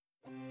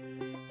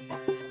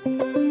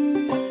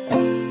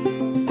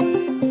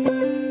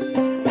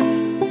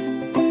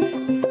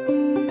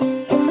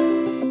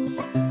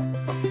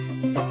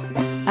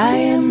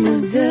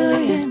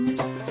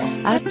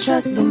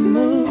trust the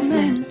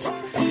movement.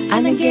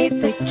 I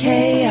negate the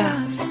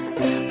chaos,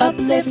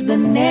 uplift the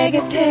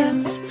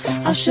negative.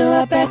 I'll show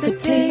up at the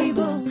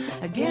table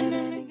again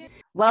and again.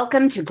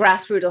 Welcome to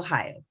Grassroot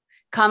Ohio,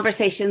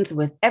 conversations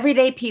with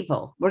everyday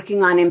people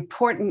working on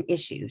important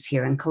issues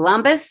here in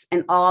Columbus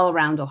and all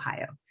around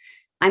Ohio.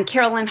 I'm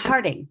Carolyn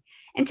Harding,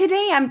 and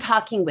today I'm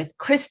talking with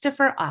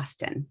Christopher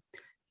Austin,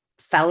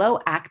 fellow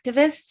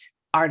activist,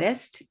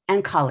 artist,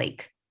 and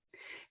colleague.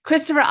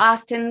 Christopher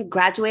Austin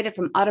graduated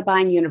from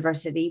Otterbein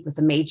University with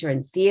a major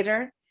in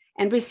theater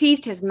and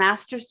received his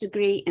master's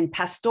degree in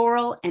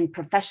pastoral and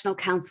professional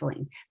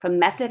counseling from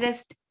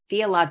Methodist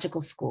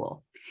Theological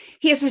School.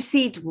 He has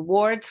received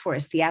awards for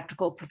his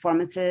theatrical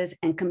performances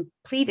and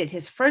completed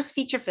his first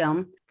feature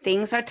film,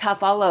 Things Are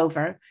Tough All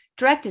Over,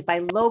 directed by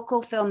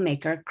local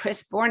filmmaker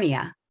Chris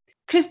Bornia.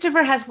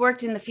 Christopher has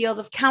worked in the field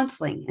of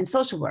counseling and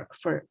social work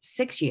for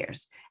 6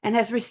 years and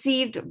has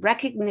received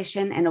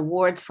recognition and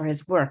awards for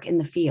his work in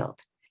the field.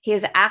 He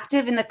is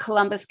active in the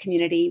Columbus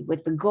community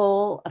with the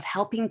goal of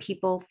helping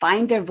people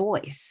find their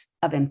voice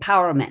of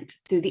empowerment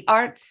through the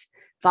arts,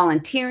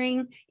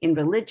 volunteering in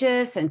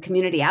religious and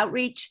community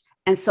outreach,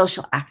 and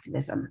social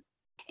activism.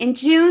 In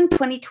June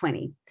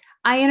 2020,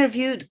 I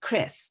interviewed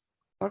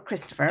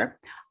Christopher,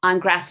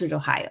 on Grassroot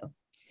Ohio.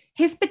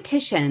 His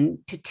petition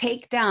to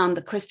take down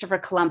the Christopher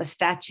Columbus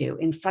statue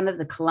in front of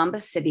the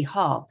Columbus City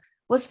Hall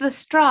was the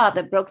straw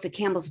that broke the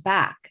camel's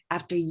back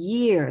after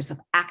years of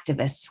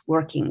activists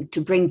working to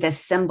bring this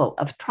symbol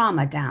of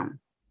trauma down.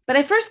 But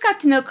I first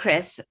got to know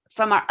Chris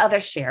from our other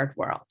shared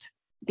world,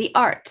 the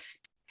arts.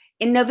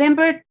 In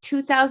November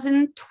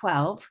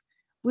 2012,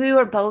 we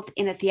were both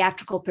in a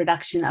theatrical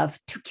production of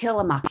To Kill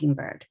a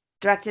Mockingbird,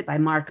 directed by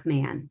Mark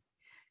Mann.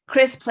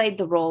 Chris played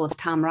the role of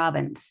Tom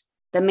Robbins,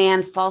 the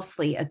man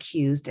falsely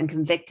accused and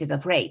convicted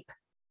of rape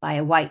by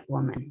a white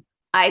woman.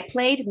 I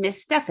played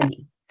Miss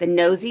Stephanie, the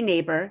nosy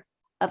neighbor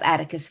of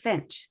Atticus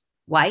Finch,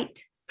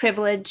 white,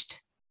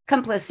 privileged,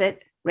 complicit,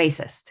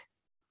 racist.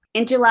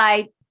 In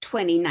July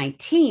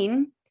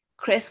 2019,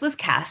 Chris was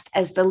cast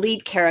as the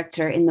lead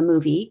character in the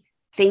movie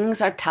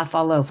Things Are Tough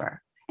All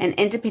Over, an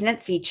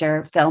independent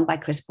feature filmed by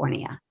Chris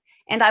Bornia.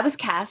 And I was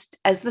cast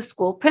as the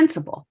school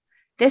principal,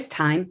 this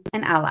time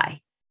an ally.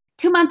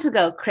 2 months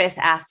ago, Chris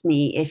asked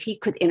me if he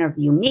could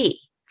interview me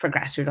for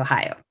Grassroot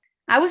Ohio.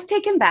 I was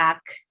taken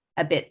back,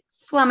 a bit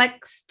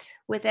flummoxed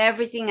with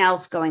everything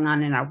else going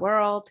on in our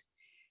world.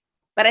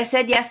 But I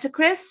said yes to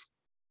Chris,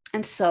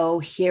 and so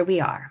here we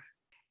are.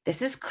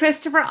 This is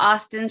Christopher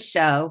Austin's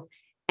show,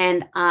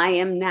 and I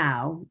am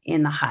now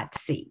in the hot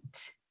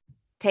seat.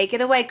 Take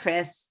it away,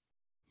 Chris.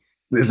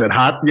 Is it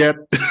hot yet?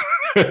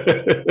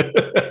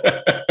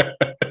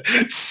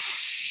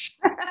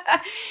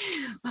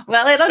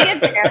 Well, it'll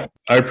get there.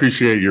 I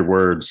appreciate your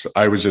words.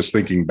 I was just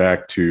thinking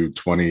back to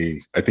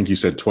I think you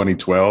said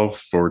 2012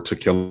 for To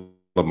Kill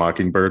a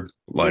Mockingbird.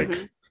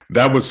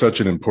 That was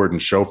such an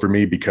important show for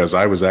me because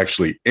I was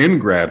actually in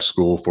grad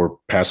school for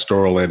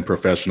pastoral and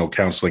professional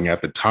counseling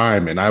at the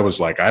time. And I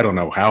was like, I don't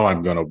know how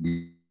I'm going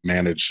to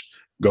manage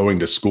going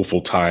to school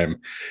full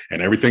time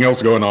and everything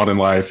else going on in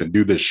life and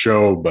do this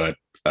show. But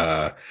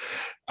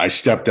I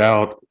stepped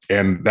out,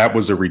 and that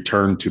was a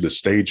return to the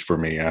stage for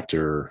me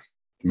after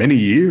many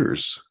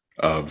years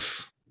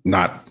of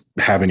not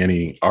having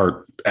any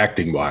art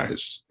acting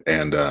wise.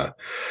 And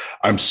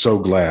I'm so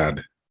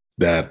glad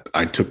that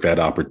I took that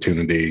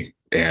opportunity.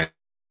 And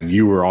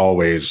you were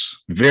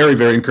always very,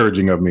 very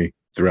encouraging of me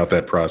throughout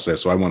that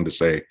process. So I wanted to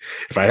say,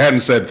 if I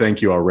hadn't said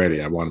thank you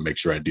already, I want to make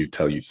sure I do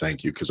tell you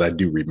thank you, because I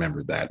do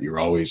remember that. You're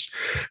always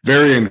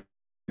very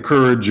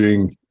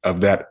encouraging of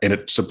that. And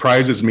it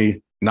surprises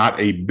me not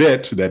a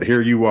bit that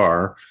here you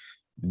are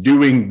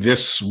doing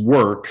this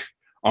work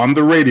on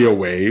the radio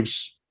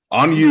waves,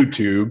 on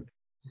YouTube,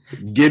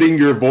 getting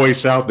your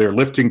voice out there,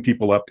 lifting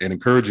people up and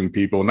encouraging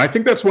people. And I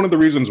think that's one of the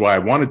reasons why I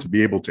wanted to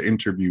be able to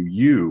interview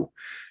you,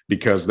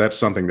 because that's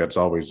something that's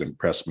always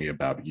impressed me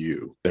about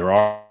you. There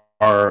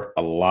are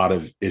a lot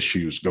of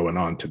issues going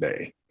on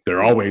today. There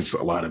are always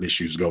a lot of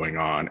issues going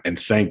on. And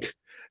thank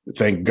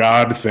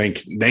God,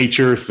 thank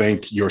nature,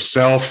 thank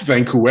yourself,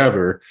 thank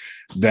whoever,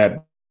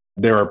 that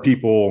there are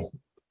people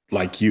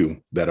like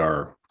you that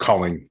are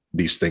calling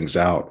these things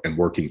out and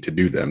working to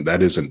do them.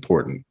 That is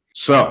important.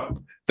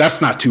 So that's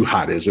not too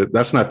hot, is it?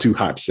 That's not too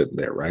hot sitting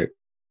there, right?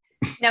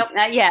 Nope,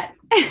 not yet.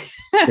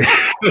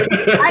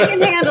 I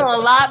can handle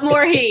a lot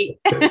more heat.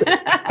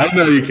 I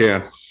know you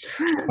can.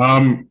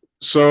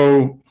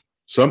 So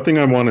something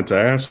I wanted to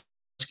ask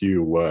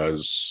you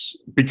was,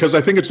 because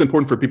I think it's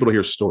important for people to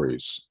hear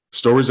stories.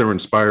 Stories are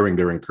inspiring,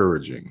 they're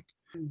encouraging.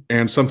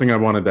 And something I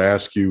wanted to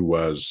ask you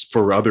was,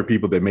 for other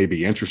people that may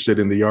be interested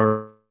in the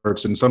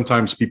arts, and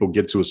sometimes people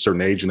get to a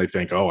certain age and they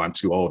think, oh, I'm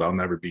too old, I'll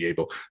never be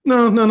able.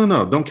 No.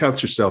 Don't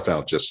count yourself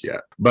out just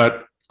yet.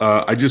 But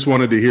I just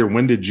wanted to hear,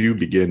 when did you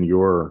begin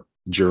your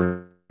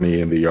journey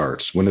in the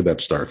arts? When did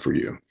that start for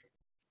you?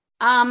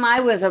 I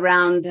was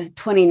around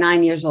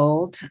 29 years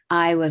old.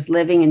 I was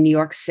living in New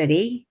York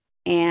City,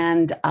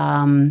 and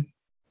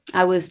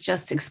I was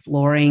just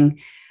exploring.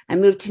 I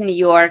moved to New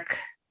York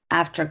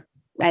after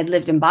I'd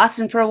lived in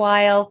Boston for a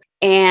while.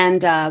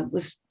 and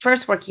was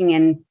first working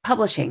in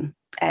publishing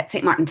at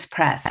St. Martin's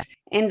Press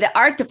in the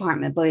art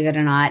department, believe it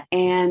or not.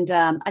 And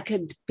I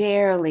could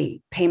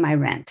barely pay my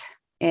rent.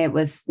 It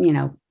was,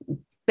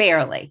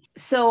 barely.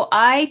 So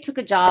I took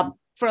a job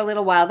for a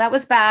little while. That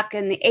was back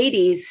in the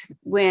 80s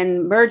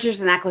when mergers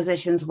and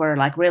acquisitions were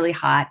like really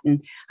hot.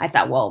 And I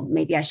thought, well,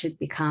 maybe I should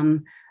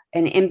become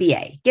get an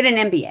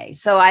MBA.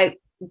 So I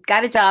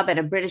got a job at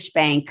a British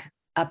bank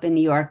up in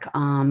New York,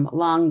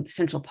 along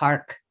Central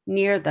Park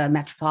near the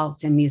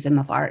Metropolitan Museum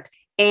of Art.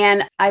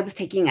 And I was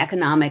taking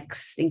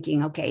economics,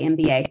 thinking, okay,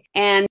 MBA,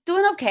 and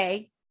doing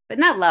okay, but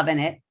not loving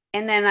it.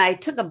 And then I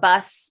took a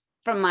bus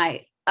from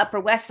my Upper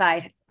West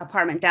Side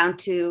apartment down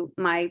to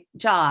my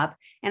job,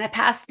 and I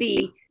passed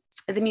the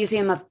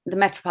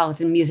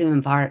Metropolitan Museum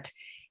of Art,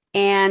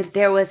 and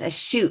there was a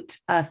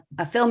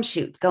film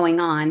shoot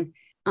going on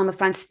the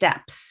front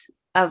steps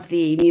of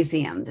the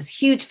museum. This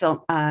huge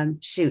film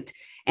shoot,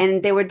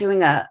 and they were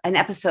doing an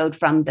episode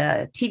from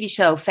the TV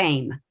show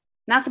Fame,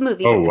 not the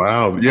movie. Oh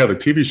wow! Yeah, the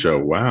TV show.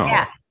 Wow.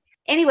 Yeah.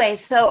 Anyway,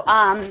 so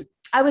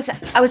I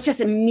was just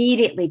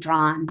immediately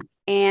drawn,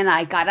 and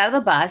I got out of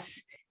the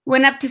bus,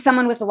 went up to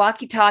someone with a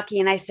walkie-talkie,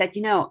 and I said,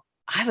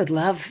 I would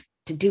love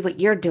to do what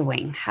you're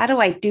doing. How do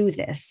I do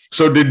this?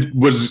 So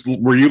was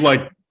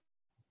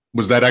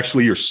that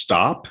actually your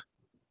stop?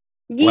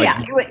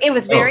 Yeah, it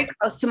was very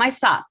close to my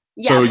stop.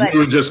 Yeah, so you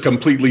were just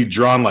completely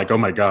drawn, like, oh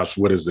my gosh,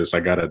 what is this? I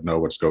got to know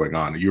what's going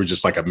on. You were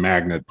just like a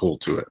magnet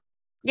pulled to it.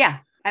 Yeah,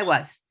 I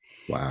was.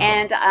 Wow.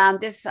 And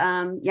this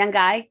young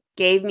guy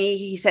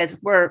he says,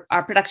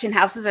 our production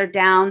houses are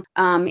down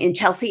in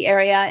Chelsea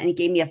area. And he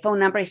gave me a phone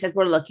number. He said,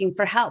 we're looking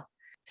for help.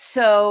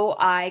 So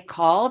I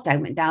called, I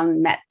went down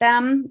and met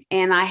them,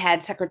 and I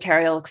had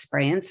secretarial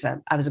experience.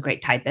 I was a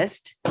great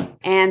typist,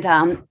 and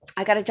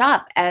I got a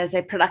job as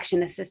a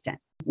production assistant,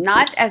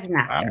 not as an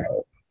actor,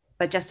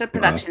 but just a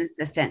production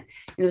assistant.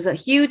 It was a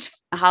huge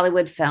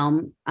Hollywood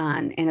film,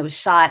 and it was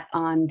shot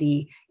on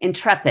the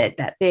Intrepid,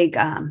 that big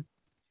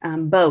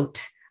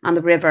boat on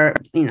the river.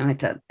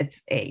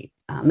 It's a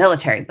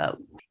military boat.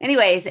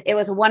 Anyways, it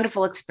was a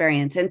wonderful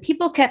experience. And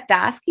people kept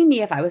asking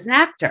me if I was an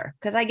actor,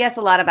 because I guess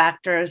a lot of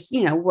actors,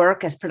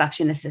 work as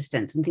production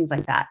assistants and things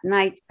like that. And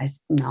I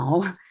said,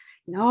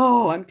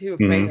 no, I'm too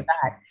afraid of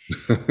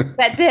that.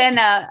 But then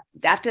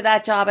after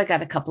that job, I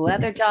got a couple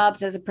other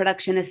jobs as a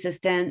production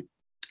assistant.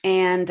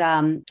 And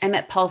I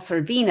met Paul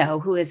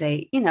Sorvino, who is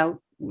a,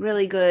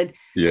 really good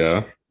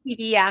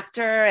TV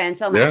actor and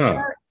film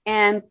actor.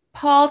 And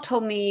Paul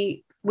told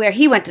me where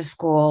he went to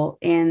school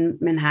in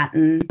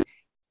Manhattan.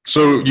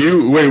 So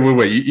you wait.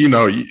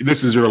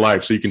 This is your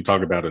life, so you can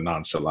talk about it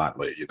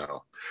nonchalantly.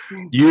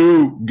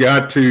 You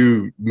got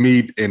to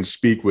meet and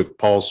speak with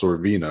Paul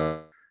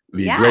Sorvino,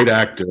 the great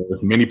actor.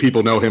 Many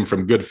people know him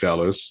from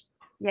Goodfellas,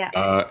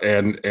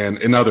 and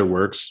in other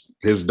works.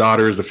 His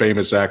daughter is a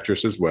famous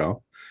actress as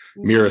well,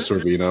 Mira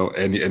Sorvino,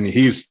 and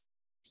he's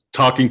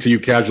talking to you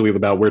casually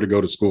about where to go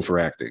to school for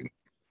acting.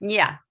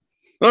 Yeah.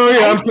 Oh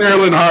yeah, I'm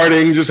Carolyn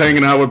Harding, just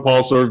hanging out with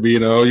Paul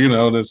Sorvino.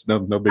 There's no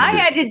big deal. I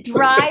had to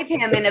drive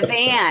him in a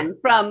van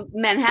from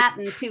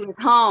Manhattan to his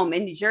home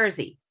in New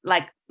Jersey,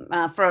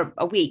 for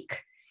a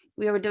week.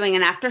 We were doing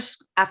an after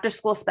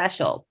school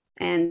special,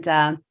 and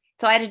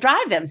so I had to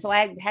drive him. So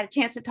I had a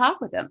chance to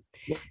talk with him.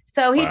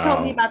 So he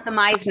told me about the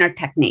Meisner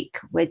technique,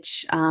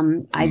 which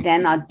I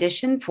then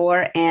auditioned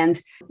for.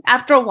 And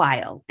after a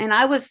while, and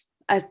I was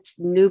a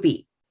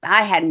newbie,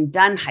 I hadn't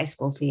done high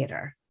school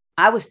theater.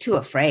 I was too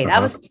afraid. I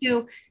was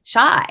too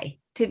shy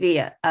to be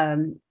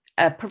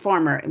a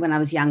performer when I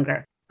was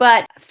younger.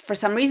 But for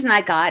some reason,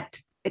 I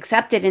got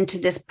accepted into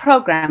this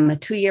program, a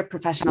 2-year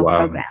professional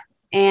program,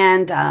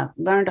 and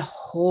learned a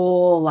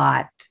whole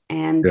lot.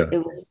 And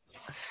it was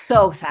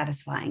so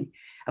satisfying.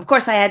 Of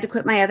course, I had to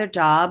quit my other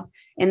job,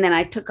 and then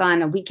I took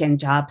on a weekend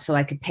job so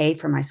I could pay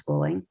for my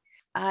schooling.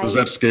 Was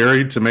that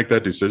scary to make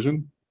that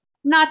decision?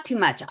 Not too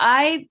much.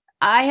 I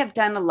have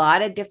done a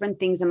lot of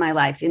different things in my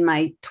life. In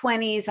my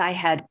 20s, I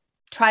had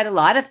tried a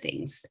lot of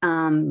things,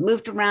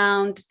 moved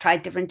around,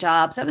 tried different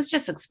jobs. I was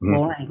just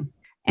exploring.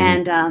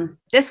 And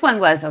this one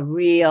was a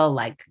real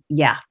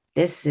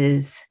this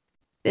is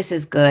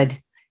good.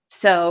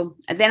 So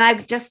then I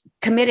just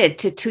committed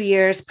to 2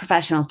 years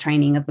professional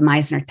training of the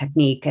Meisner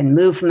technique and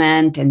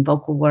movement and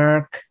vocal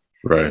work.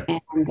 Right.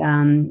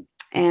 And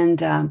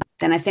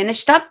then I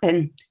finished up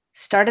and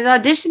started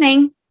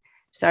auditioning,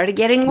 started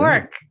getting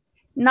work.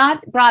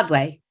 Not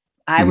Broadway.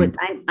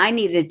 I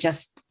needed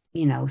just,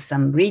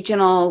 some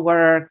regional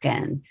work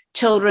and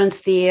children's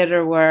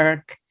theater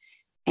work.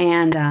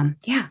 And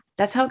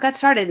that's how it got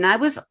started. And I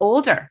was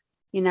older,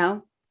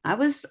 I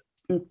was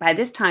by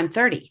this time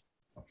 30.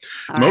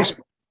 Most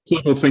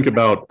people think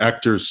about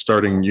actors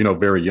starting,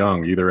 very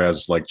young, either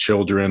as like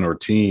children or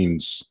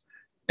teens.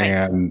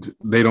 And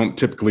they don't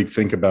typically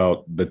think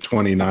about the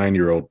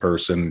 29-year-old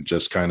person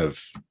just kind of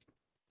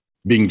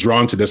being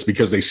drawn to this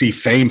because they see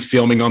Fame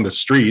filming on the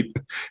street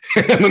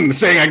and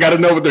saying, I got to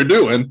know what they're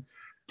doing.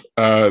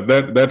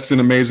 That's an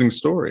amazing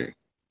story.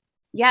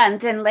 Yeah.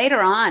 And then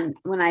later on,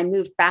 when I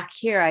moved back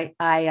here,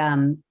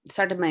 I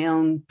started my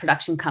own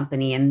production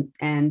company.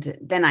 And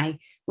then I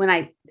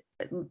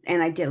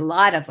did a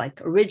lot of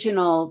like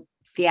original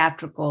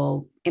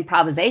theatrical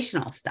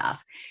improvisational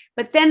stuff.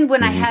 But then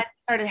when I had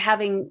started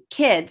having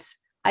kids,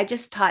 I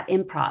just taught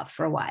improv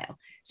for a while.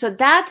 So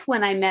that's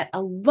when I met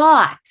a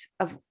lot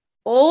of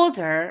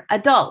older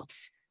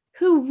adults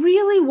who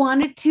really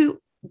wanted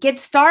to get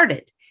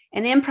started.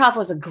 And improv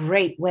was a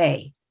great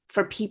way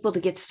for people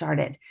to get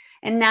started.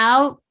 And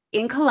now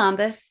in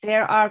Columbus,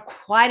 there are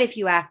quite a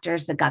few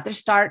actors that got their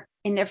start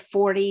in their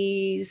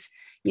 40s,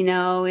 in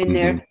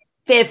their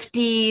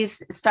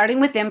 50s,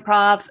 starting with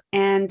improv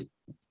and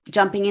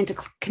jumping into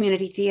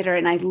community theater.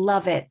 And I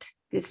love it.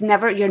 It's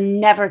never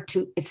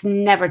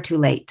too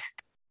late.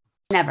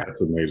 Never.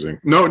 That's amazing.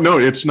 No,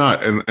 it's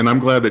not. And I'm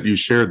glad that you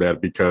shared that,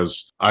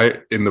 because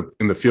in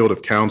the field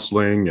of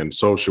counseling and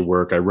social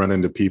work, I run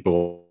into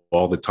people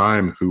all the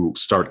time who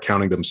start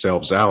counting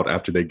themselves out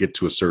after they get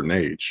to a certain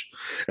age.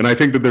 And I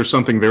think that there's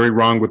something very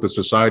wrong with the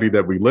society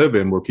that we live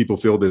in, where people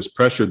feel this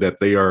pressure that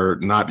they are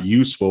not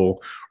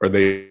useful, or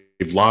they've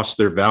lost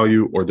their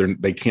value, or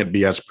they can't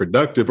be as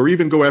productive, or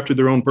even go after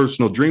their own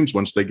personal dreams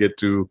once they get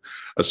to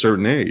a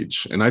certain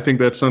age. And I think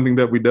that's something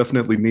that we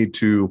definitely need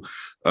to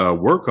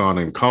work on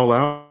and call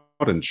out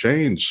and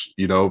change.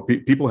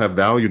 People have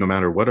value no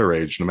matter what our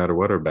age, no matter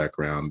what our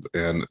background.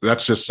 And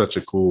that's just such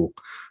a cool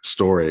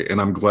story.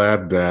 And I'm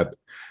glad that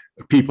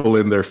people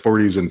in their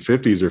 40s and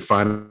 50s are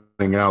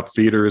finding out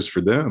theater is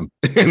for them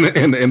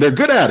and they're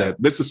good at it.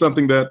 This is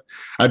something that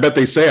I bet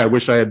they say, I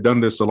wish I had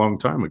done this a long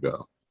time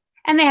ago.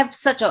 And they have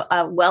such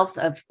a wealth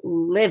of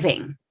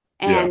living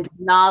and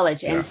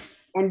knowledge and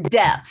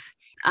depth.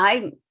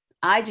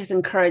 I just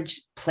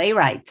encourage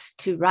playwrights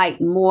to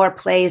write more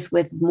plays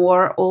with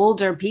more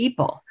older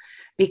people,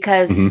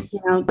 because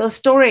those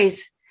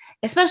stories,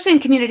 especially in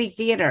community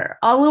theater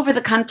all over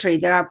the country,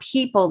 there are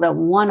people that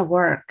want to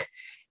work,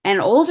 and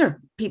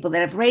older people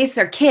that have raised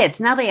their kids.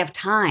 Now they have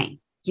time,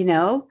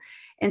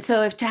 and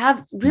so if to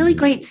have really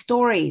great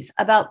stories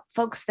about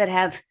folks that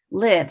have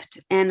lived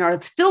and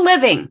are still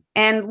living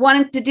and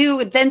wanting to do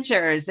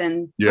adventures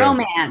and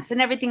romance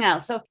and everything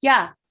else. So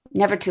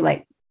never too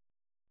late.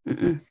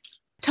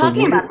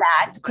 Talking about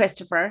that,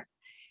 Christopher.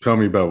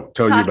 Tell you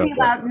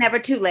about Never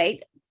Too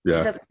Late.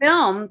 Yeah. The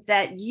film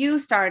that you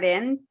starred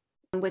in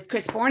with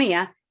Chris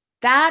Bornia,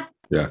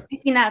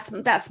 picking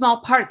that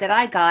small part that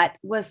I got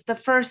was the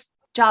first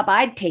job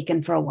I'd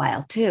taken for a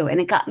while too.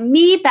 And it got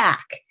me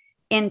back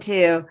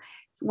into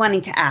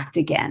wanting to act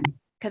again.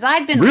 Because I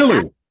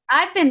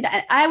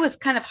was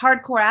kind of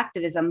hardcore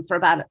activism for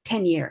about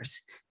 10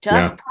 years,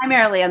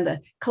 primarily on the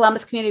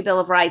Columbus Community Bill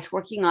of Rights,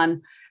 working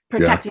on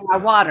protecting our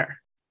water.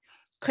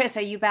 Chris,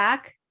 are you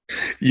back?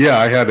 Yeah,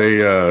 I had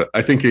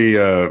I think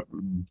a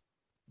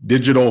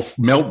digital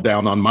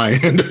meltdown on my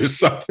end or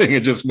something.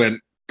 It just went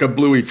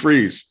kablooey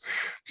freeze.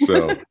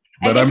 So,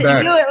 but I'm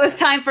back. You knew it was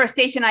time for a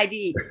station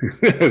ID.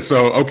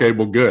 So, okay,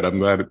 well, good. I'm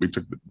glad that we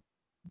took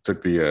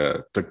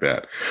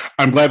that.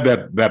 I'm glad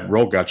that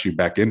role got you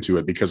back into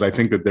it, because I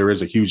think that there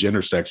is a huge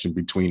intersection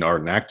between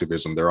art and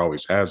activism. There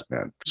always has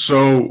been.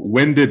 So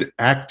when did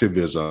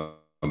activism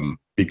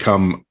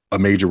become a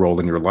major role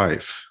in your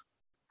life?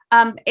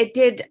 It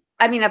did.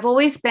 I mean, I've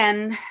always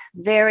been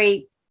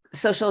very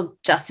social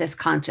justice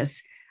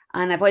conscious,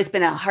 and I've always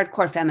been a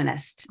hardcore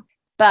feminist.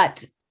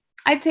 But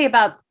I'd say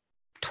about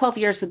 12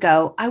 years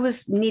ago, I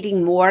was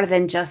needing more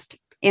than just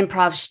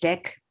improv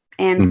shtick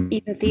and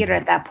even theater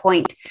at that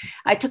point.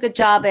 I took a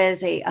job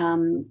as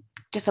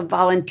just a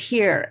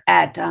volunteer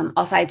at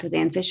All Sides with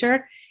Ann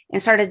Fisher,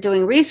 and started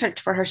doing research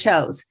for her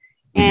shows.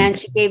 And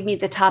she gave me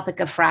the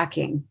topic of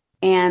fracking.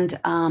 And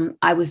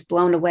I was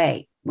blown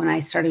away when I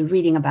started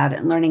reading about it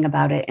and learning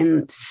about it.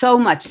 And so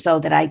much so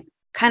that I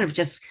kind of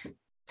just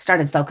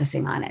started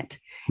focusing on it.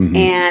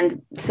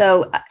 And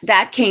so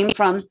that came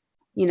from,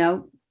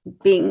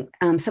 being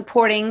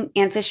supporting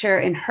Ann Fisher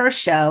in her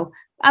show.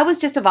 I was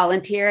just a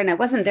volunteer and I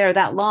wasn't there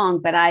that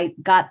long, but I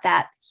got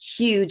that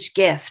huge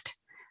gift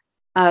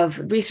of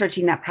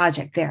researching that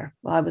project there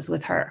while I was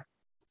with her.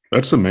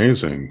 That's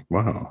amazing.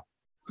 Wow.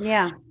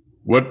 Yeah.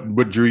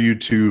 What drew you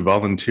to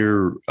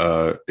volunteer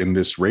in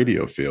this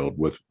radio field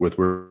with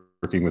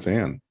working with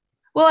Ann?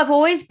 Well, I've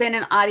always been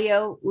an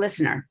audio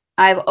listener.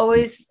 I've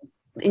always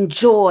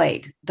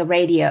enjoyed the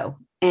radio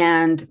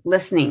and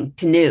listening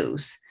to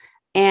news.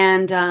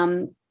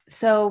 And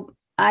so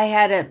I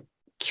had a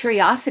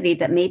curiosity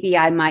that maybe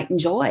I might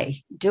enjoy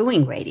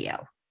doing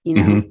radio,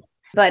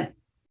 but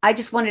I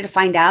just wanted to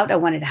find out. I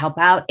wanted to help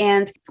out.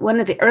 And one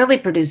of the early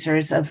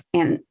producers of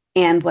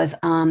Ann was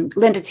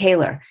Linda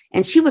Taylor,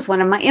 and she was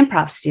one of my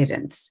improv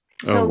students.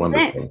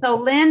 So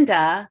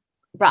Linda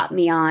brought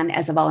me on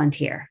as a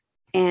volunteer.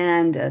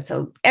 And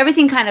so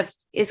everything kind of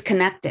is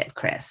connected,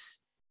 Chris,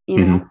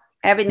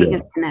 everything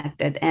is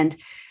connected. And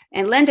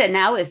Linda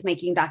now is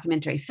making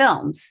documentary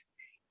films,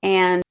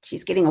 and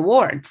she's getting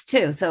awards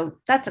too. So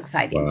that's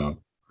exciting. Wow.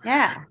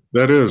 Yeah.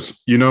 That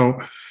is,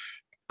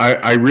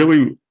 I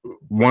really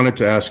wanted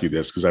to ask you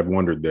this, because I've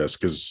wondered this,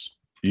 because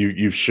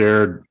you've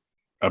shared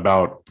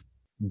about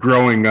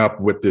growing up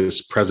with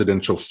this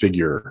presidential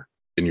figure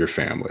in your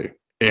family?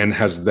 And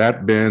has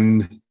that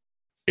been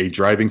a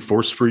driving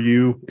force for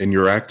you in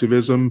your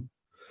activism?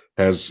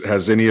 Has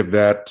any of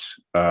that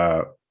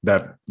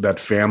that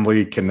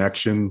family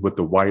connection with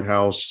the White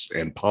House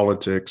and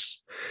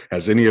politics,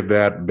 has any of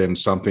that been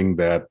something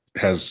that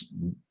has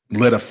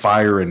lit a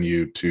fire in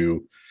you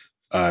to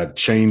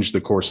change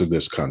the course of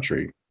this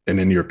country and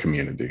in your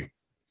community?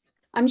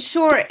 I'm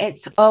sure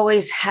it's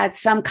always had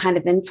some kind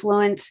of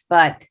influence,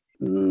 but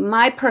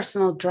my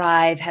personal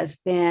drive has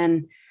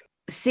been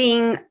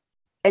seeing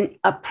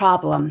a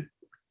problem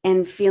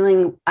and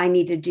feeling I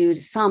need to do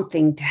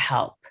something to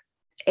help.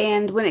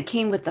 And when it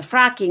came with the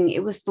fracking,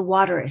 it was the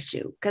water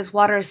issue, because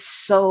water is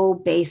so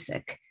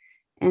basic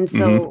and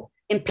so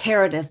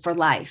imperative for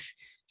life.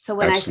 So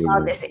when Absolutely. I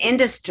saw this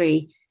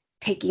industry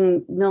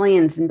taking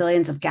millions and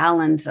billions of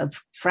gallons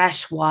of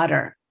fresh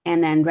water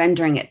and then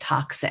rendering it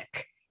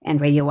toxic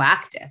and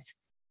radioactive,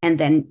 and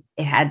then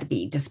it had to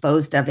be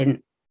disposed of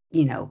in,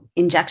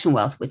 injection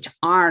wells, which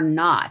are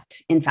not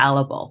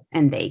infallible,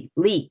 and they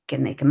leak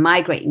and they can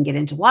migrate and get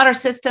into water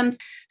systems.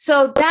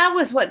 So that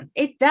was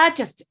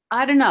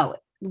I don't know,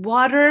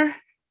 water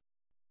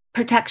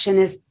protection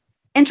is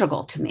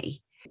integral to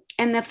me.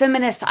 And the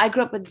feminist, I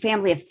grew up with a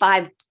family of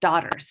 5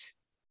 daughters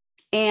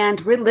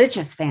and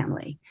religious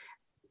family.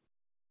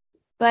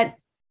 But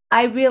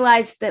I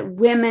realized that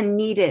women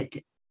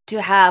needed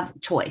to have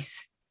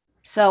choice.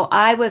 So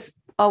I was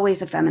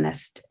always a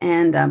feminist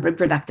and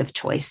reproductive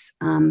choice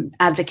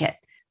advocate.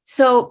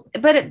 So,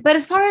 but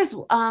as far as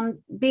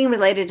being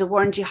related to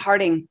Warren G.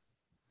 Harding,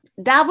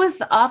 that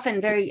was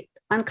often very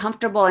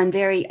uncomfortable and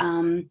very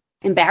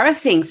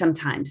embarrassing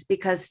sometimes,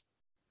 because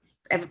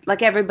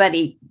like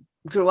everybody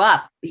grew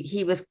up,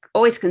 he was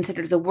always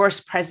considered the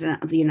worst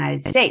president of the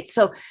United States.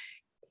 So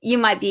you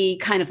might be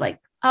kind of like,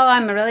 oh,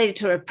 I'm related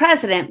to a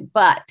president,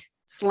 but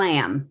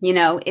slam,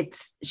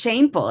 it's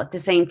shameful at the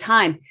same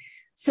time.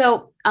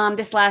 So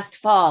this last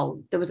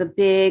fall, there was a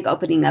big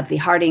opening of the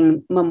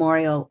Harding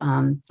Memorial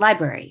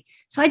Library.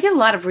 So I did a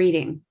lot of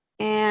reading,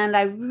 and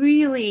I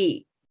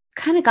really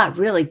kind of got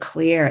really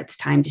clear it's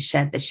time to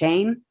shed the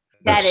shame.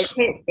 That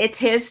it's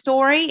his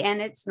story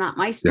and it's not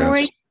my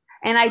story. Yes.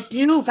 And I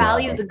do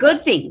value the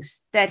good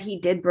things that he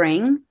did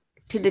bring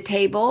to the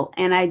table.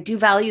 And I do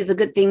value the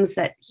good things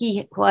that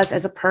he was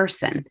as a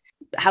person.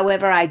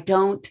 However, I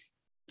don't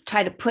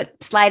try to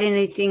slide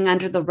anything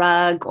under the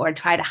rug or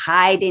try to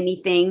hide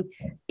anything,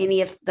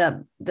 any of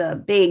the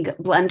big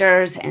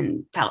blunders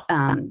and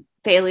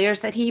failures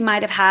that he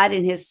might have had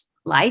in his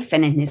life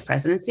and in his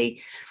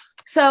presidency.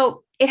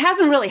 So it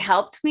hasn't really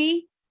helped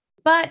me,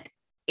 but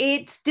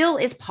it still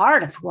is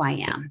part of who I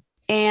am.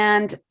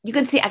 And I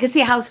can see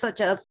how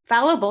such a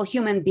fallible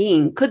human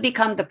being could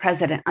become the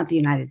president of the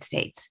United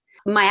States.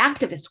 My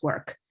activist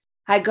work,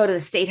 I go to the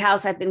State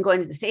House. I've been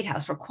going to the State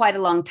House for quite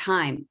a long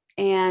time.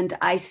 And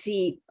I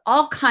see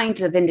all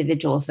kinds of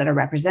individuals that are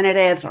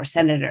representatives or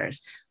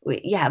senators.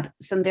 You have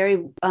some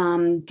very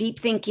deep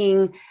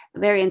thinking,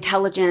 very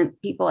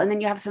intelligent people. And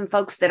then you have some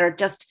folks that are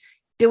just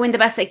doing the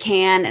best they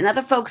can, and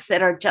other folks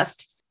that are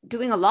just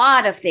doing a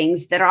lot of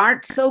things that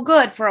aren't so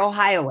good for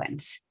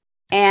Ohioans.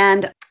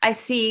 And I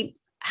see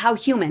how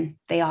human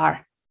they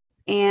are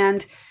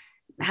and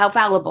how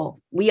fallible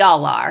we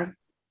all are.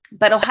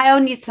 But Ohio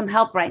needs some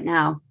help right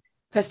now,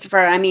 Christopher.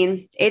 I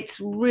mean, it's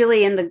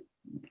really in the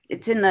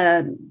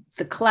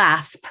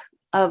clasp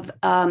of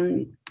a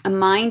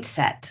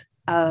mindset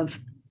of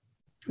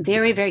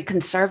very, very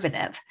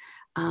conservative,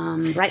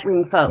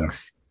 right-wing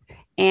folks.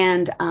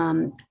 And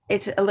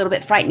it's a little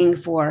bit frightening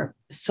for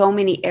so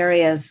many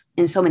areas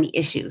and so many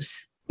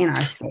issues in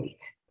our state.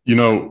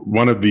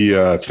 One of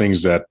the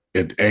things that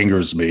it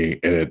angers me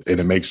and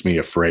it makes me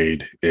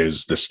afraid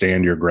is the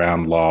stand your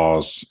ground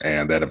laws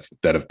and that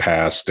have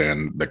passed,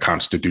 and the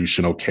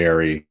constitutional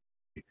carry.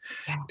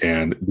 Yeah.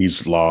 And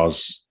these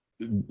laws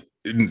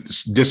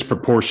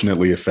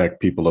disproportionately affect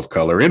people of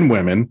color and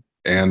women.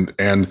 And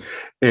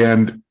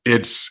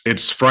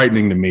it's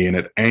frightening to me, and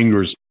it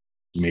angers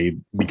me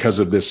because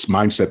of this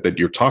mindset that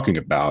you're talking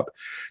about,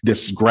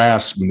 this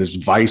grasp and this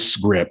vice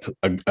grip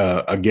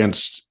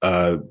against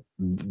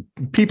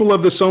people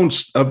of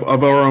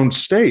our own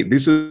state.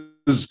 This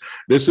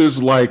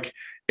is like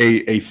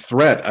a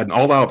threat, an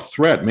all-out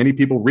threat. Many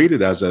people read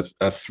it as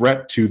a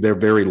threat to their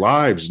very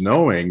lives,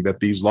 knowing that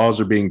these laws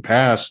are being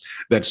passed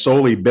that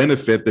solely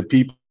benefit the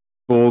people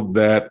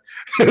that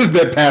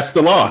pass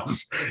the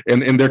laws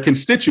and their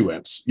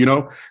constituents.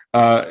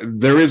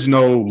 There is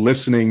no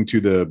listening to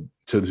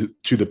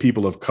the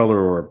people of color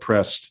or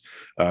oppressed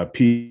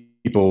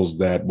peoples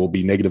that will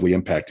be negatively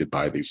impacted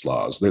by these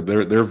laws.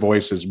 Their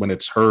voices, when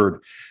it's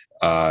heard,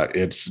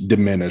 it's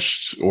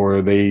diminished,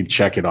 or they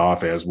check it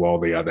off as, well,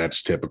 yeah,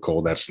 that's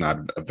typical. That's not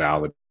a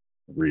valid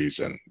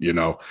reason,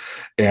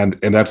 and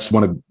that's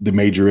one of the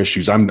major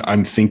issues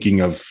I'm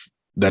thinking of.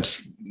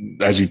 That's,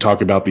 as you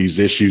talk about these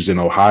issues in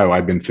Ohio,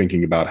 I've been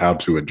thinking about how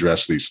to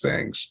address these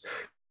things,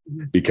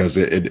 because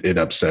it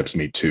upsets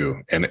me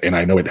too. And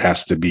I know it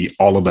has to be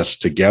all of us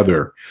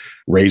together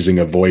raising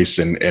a voice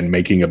and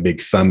making a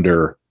big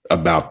thunder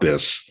about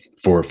this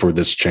for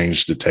this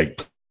change to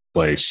take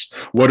place.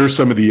 What are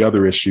some of the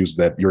other issues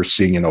that you're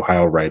seeing in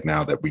Ohio right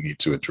now that we need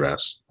to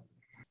address?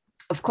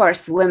 Of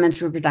course,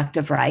 women's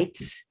reproductive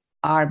rights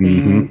are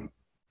being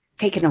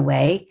taken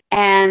away,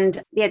 and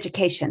the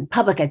education,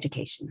 public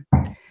education.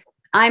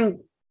 I'm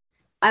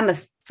a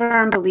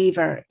firm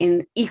believer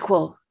in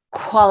equal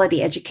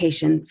quality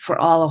education for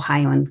all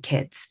Ohioan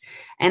kids.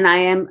 And I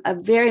am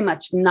very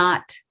much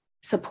not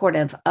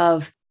supportive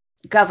of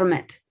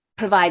government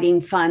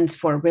providing funds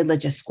for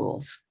religious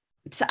schools.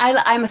 So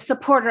I'm a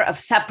supporter of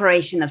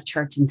separation of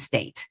church and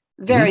state,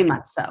 very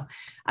much so.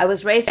 I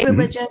was raised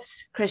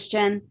religious,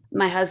 Christian.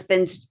 My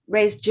husband's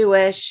raised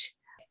Jewish.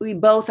 We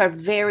both are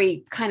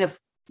very kind of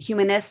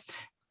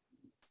humanists.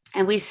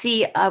 And we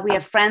see, we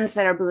have friends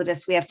that are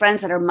Buddhists. We have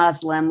friends that are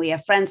Muslim. We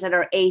have friends that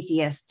are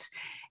atheists.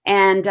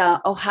 And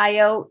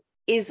Ohio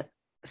is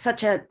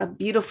such a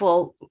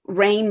beautiful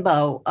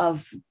rainbow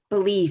of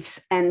beliefs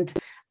and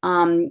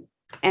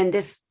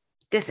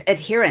this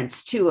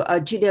adherence to a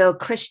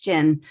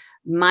Judeo-Christian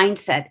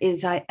mindset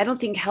is, I don't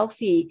think,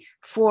 healthy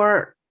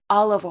for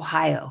all of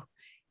Ohio.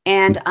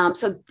 And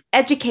so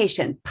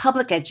education,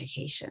 public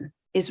education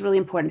is really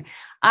important.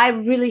 I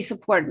really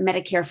support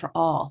Medicare for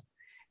all,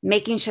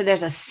 making sure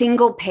there's a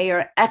single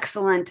payer,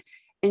 excellent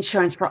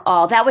insurance for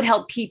all. That would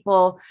help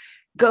people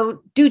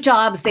go do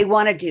jobs they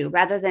want to do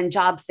rather than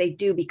jobs they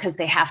do because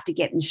they have to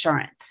get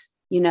insurance.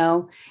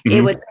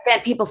 It would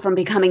prevent people from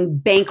becoming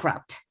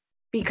bankrupt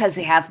because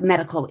they have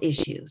medical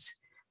issues.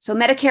 So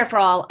Medicare for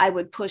all, I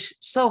would push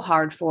so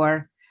hard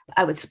for.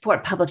 I would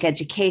support public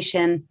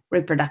education,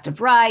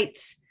 reproductive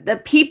rights. The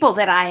people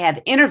that I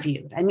have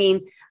interviewed, I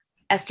mean,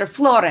 Esther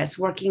Flores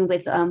working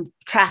with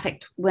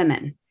trafficked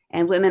women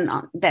and women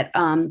that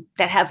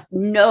have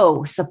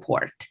no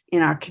support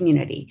in our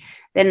community.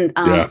 Then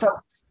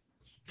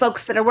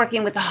folks that are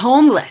working with the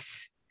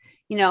homeless.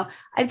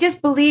 I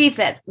just believe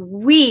that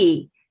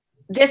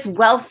this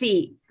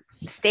wealthy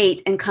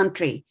state and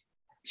country,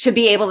 should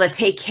be able to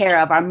take care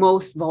of our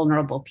most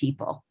vulnerable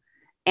people.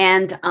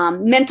 And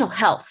mental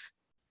health,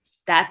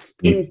 that's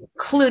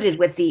included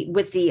with the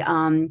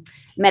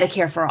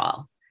Medicare for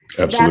all.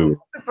 So Absolutely.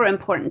 That's super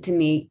important to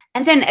me.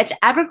 And then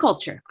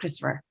agriculture,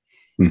 Christopher.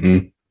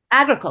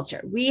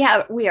 Agriculture. We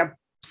are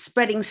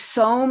spreading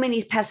so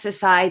many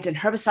pesticides and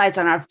herbicides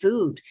on our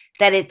food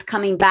that it's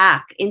coming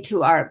back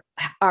into our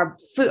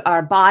food,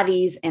 our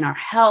bodies and our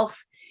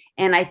health.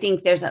 And I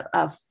think there's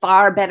a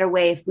far better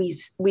way if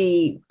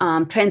we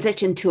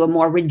transition to a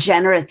more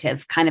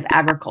regenerative kind of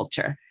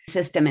agriculture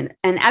system.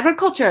 And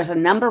agriculture is a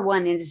number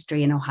one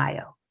industry in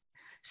Ohio.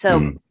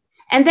 So,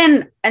 and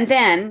then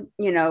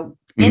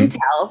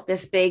Intel,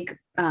 this big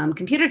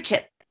computer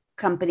chip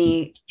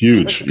company,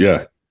 huge,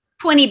 yeah,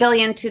 20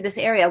 billion to this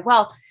area.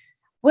 Well,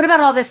 what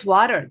about all this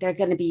water they're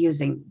going to be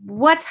using?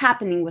 What's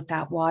happening with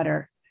that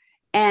water?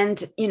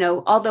 And,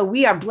 although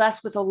we are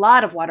blessed with a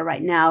lot of water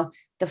right now,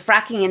 the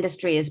fracking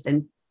industry has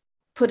been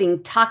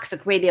putting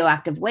toxic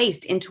radioactive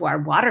waste into our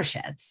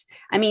watersheds.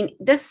 I mean,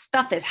 this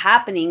stuff is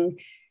happening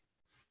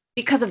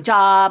because of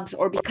jobs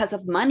or because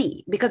of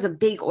money, because of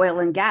big oil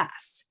and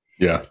gas.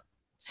 Yeah.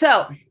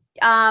 So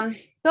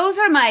those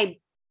are my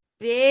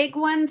big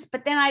ones.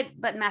 But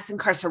mass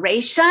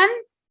incarceration.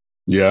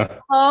 Yeah.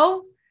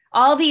 Oh,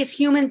 all these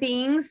human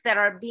beings that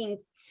are being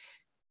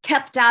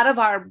kept out of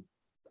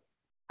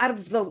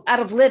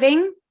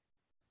living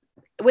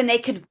when they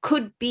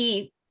could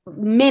be,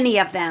 many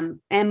of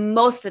them and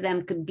most of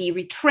them could be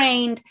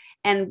retrained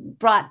and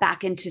brought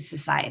back into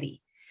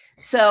society.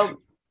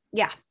 So,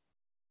 yeah.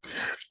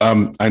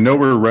 I know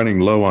we're running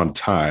low on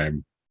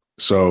time,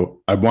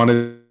 so I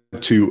wanted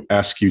to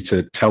ask you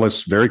to tell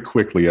us very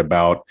quickly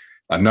about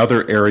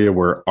another area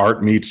where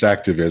art meets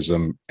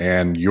activism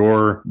and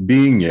you're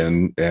being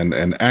in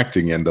and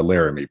acting in the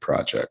Laramie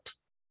Project.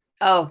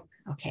 Oh,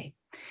 okay.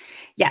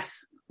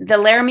 Yes. The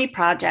Laramie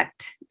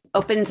Project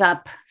opens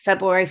up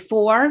February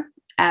 4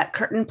 at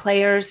Curtin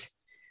Players,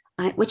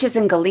 which is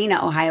in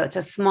Galena, Ohio. It's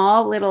a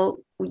small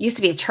used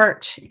to be a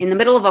church in the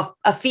middle of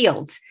a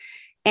fields.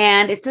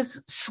 And it's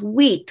this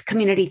sweet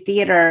community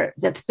theater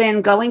that's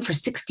been going for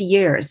 60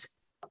 years.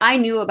 I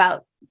knew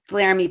about the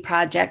Laramie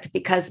Project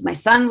because my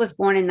son was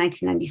born in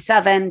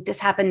 1997. This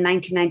happened in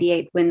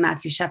 1998 when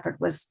Matthew Shepard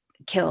was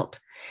killed.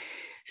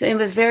 So it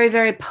was very,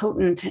 very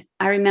potent.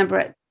 I remember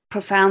it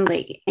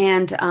profoundly.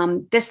 And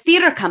this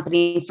theater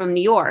company from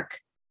New York,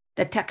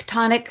 the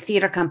Tectonic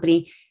Theater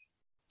Company,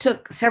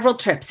 took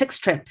 6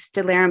 trips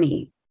to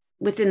Laramie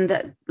within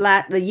the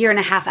year and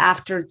a half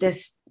after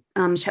this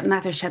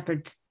Matthew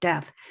Shepard's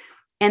death.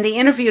 And they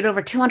interviewed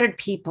over 200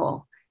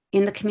 people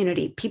in the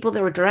community, people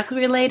that were directly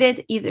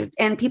related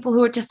and people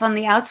who were just on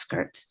the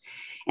outskirts.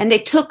 And they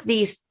took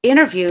these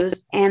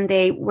interviews and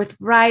with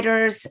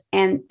writers,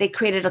 and they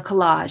created a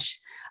collage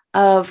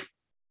of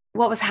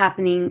what was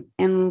happening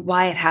and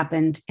why it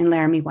happened in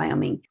Laramie,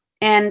 Wyoming.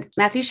 And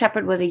Matthew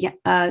Shepard was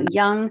a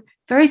young,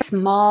 very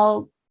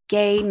small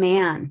gay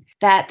man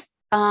that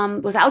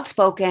was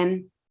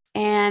outspoken,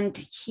 and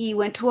he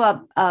went to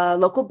a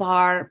local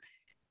bar,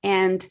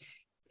 and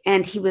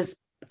he was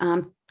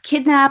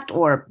kidnapped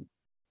or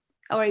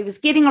he was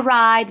getting a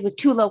ride with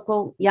two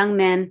local young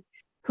men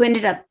who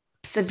ended up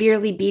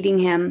severely beating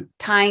him,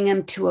 tying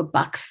him to a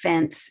buck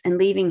fence and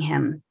leaving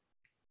him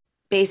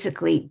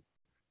basically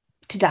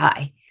to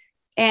die.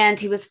 And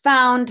he was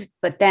found,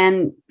 but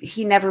then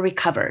he never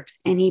recovered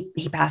and he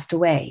passed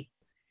away.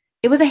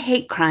 It was a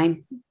hate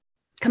crime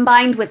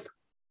combined with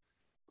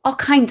all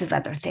kinds of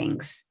other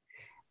things.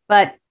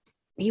 But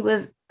he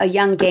was a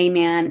young gay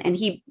man, and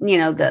he,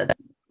 the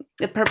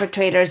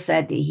perpetrator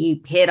said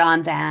he hit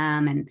on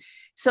them. And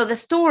so the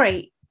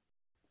story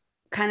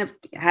kind of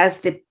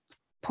has the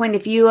point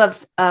of view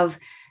of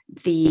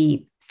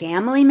the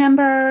family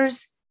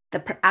members,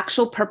 the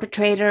actual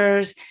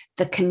perpetrators,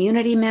 the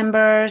community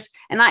members,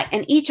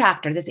 and each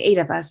actor, there's 8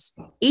 of us,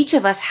 each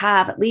of us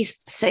have at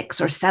least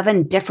 6 or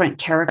 7 different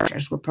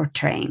characters we're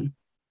portraying.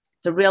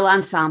 It's a real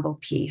ensemble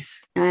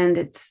piece, and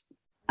it's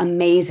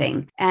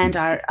amazing. And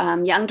our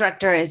young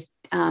director is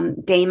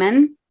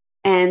Damon,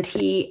 and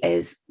he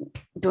is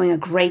doing a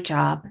great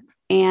job.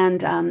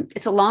 And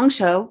it's a long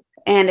show,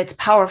 and it's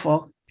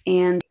powerful.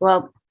 And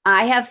well,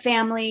 I have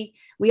family.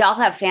 We all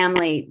have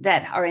family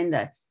that are in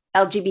the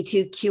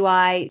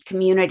LGBTQI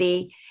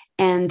community.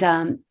 And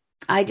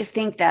I just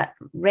think that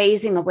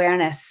raising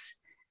awareness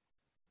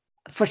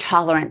for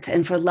tolerance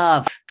and for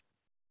love,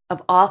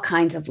 of all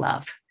kinds of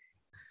love.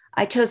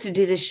 I chose to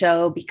do this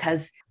show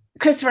because,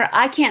 Christopher,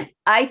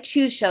 I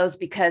choose shows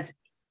because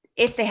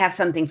if they have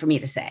something for me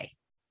to say.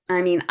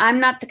 I mean, I'm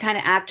not the kind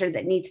of actor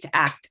that needs to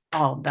act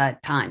all the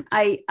time.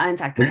 In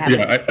fact,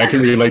 I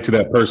can relate to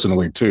that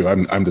personally too.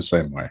 I'm the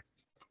same way.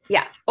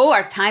 Yeah. Oh,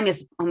 our time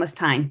is almost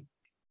time.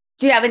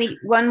 Do you have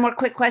one more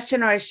quick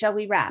question, or shall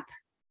we wrap?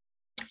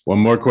 One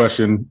more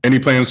question. Any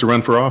plans to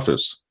run for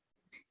office?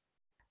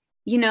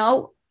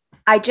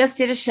 I just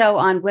did a show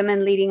on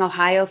women leading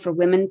Ohio for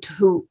women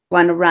who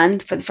want to run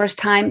for the first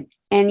time.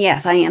 And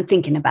yes, I am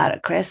thinking about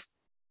it, Chris.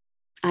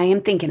 I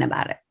am thinking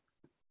about it.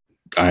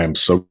 I am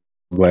so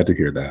glad to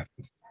hear that.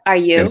 Are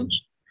you? And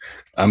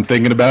I'm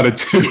thinking about it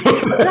too.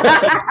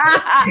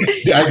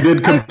 I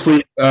did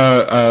complete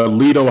a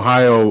Lead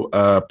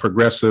Ohio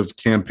progressive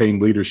campaign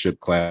leadership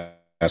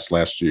class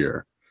last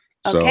year.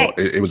 So okay.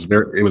 it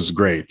was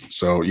great.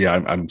 So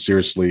yeah, I'm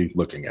seriously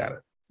looking at it.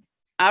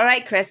 All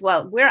right, Chris.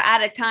 Well, we're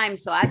out of time,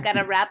 so I've got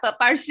to wrap up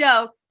our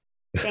show.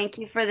 Thank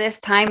you for this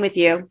time with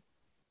you.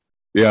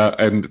 Yeah,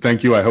 and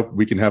thank you. I hope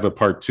we can have a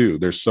part 2.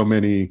 There's so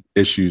many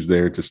issues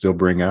there to still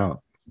bring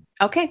out.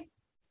 Okay.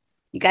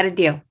 You got a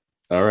deal.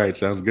 All right.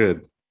 Sounds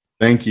good.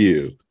 Thank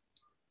you.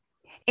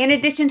 In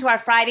addition to our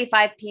Friday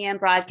 5 p.m.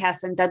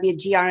 broadcast on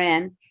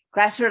WGRN,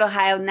 Grassroot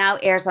Ohio now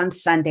airs on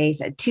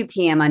Sundays at 2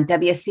 p.m. on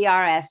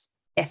WCRS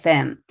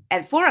FM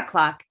at 4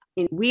 o'clock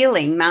in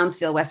Wheeling,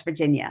 Moundsville, West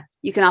Virginia.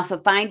 You can also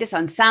find us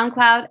on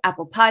SoundCloud,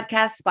 Apple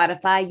Podcasts,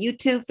 Spotify,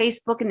 YouTube,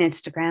 Facebook, and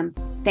Instagram.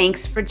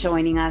 Thanks for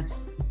joining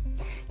us.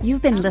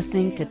 You've been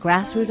listening to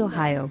Grassroot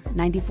Ohio,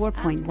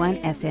 94.1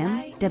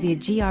 FM,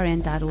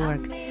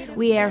 WGRN.org.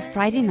 We air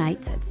Friday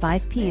nights at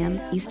 5 p.m.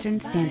 Eastern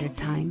Standard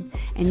Time,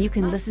 and you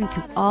can listen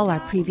to all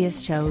our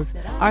previous shows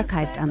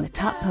archived on the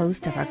top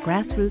post of our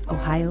Grassroot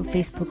Ohio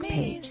Facebook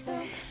page.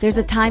 There's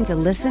a time to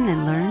listen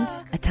and learn,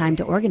 a time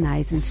to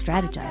organize and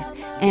strategize,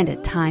 and a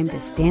time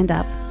to stand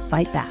up,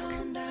 fight back.